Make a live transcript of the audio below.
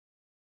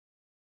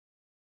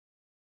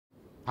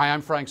Hi,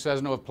 I'm Frank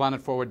Sesno of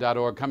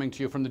PlanetForward.org, coming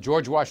to you from the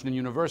George Washington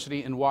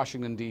University in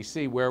Washington,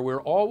 D.C., where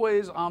we're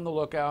always on the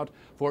lookout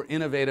for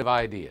innovative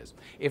ideas.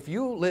 If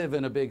you live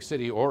in a big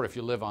city or if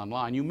you live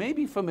online, you may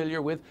be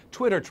familiar with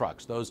Twitter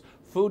trucks, those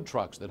food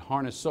trucks that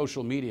harness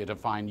social media to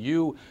find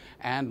you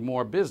and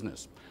more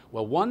business.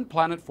 Well, one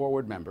Planet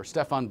Forward member,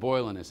 Stephan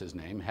Boillon is his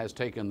name, has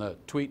taken the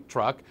tweet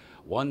truck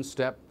one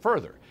step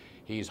further.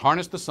 He's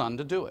harnessed the sun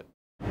to do it.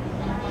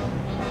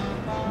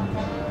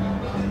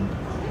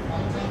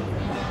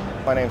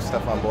 My name is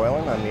Stephan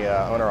Boillon. I'm the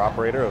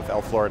owner-operator of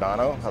El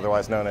Floridano,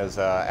 otherwise known as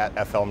at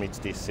FL Meets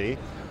DC.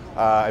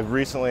 I've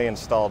recently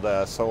installed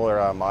solar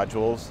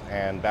modules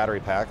and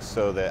battery packs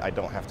so that I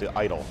don't have to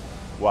idle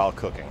while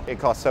cooking. It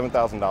costs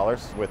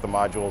 $7,000 with the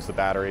modules, the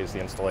batteries, the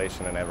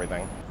installation, and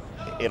everything.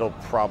 It'll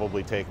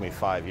probably take me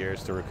 5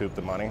 years to recoup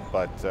the money,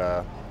 but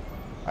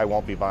I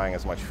won't be buying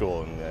as much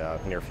fuel in the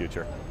near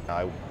future.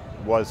 I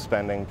was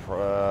spending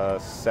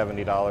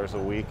 $70 a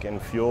week in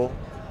fuel.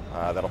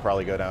 That'll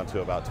probably go down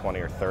to about 20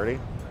 or 30.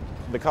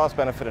 The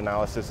cost-benefit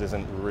analysis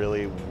isn't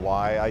really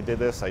why I did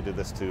this. I did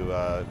this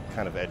to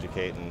kind of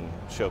educate and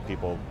show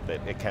people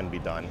that it can be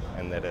done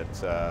and that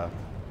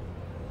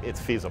it's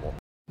feasible.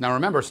 Now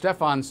remember,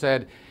 Stephan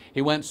said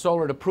he went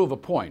solar to prove a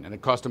point, and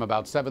it cost him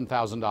about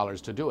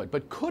 $7,000 to do it.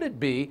 But could it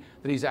be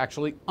that he's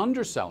actually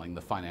underselling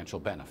the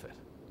financial benefit?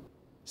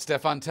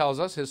 Stephan tells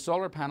us his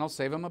solar panels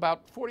save him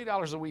about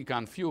 $40 a week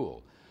on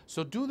fuel.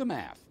 So do the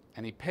math.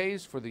 And he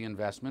pays for the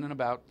investment in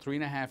about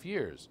 3.5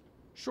 years,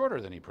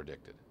 shorter than he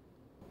predicted.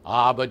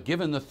 But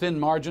given the thin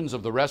margins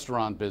of the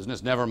restaurant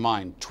business, never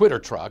mind Twitter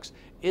trucks,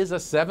 is a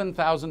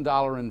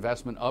 $7,000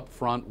 investment up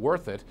front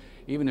worth it,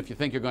 even if you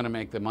think you're going to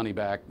make the money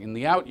back in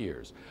the out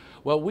years?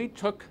 Well, we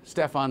took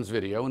Stephan's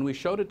video and we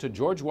showed it to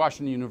George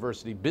Washington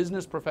University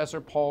business professor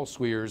Paul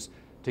Swiercz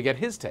to get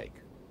his take.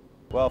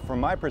 Well, from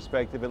my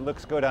perspective, it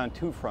looks good on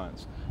two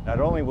fronts. Not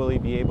only will he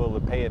be able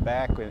to pay it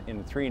back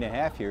in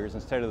 3.5 years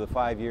instead of the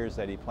 5 years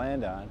that he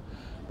planned on,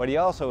 but he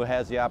also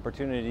has the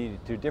opportunity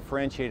to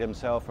differentiate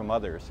himself from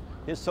others.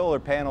 His solar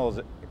panels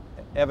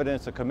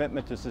evidence a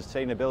commitment to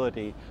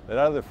sustainability that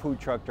other food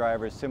truck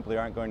drivers simply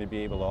aren't going to be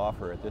able to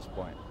offer at this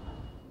point.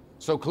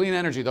 So clean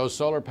energy, those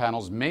solar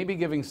panels, may be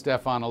giving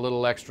Stephan a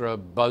little extra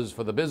buzz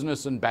for the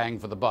business and bang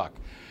for the buck.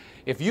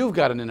 If you've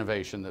got an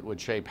innovation that would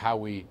shape how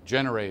we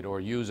generate or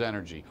use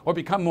energy or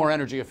become more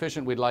energy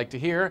efficient, we'd like to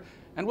hear,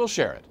 and we'll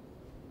share it.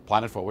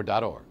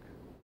 PlanetForward.org.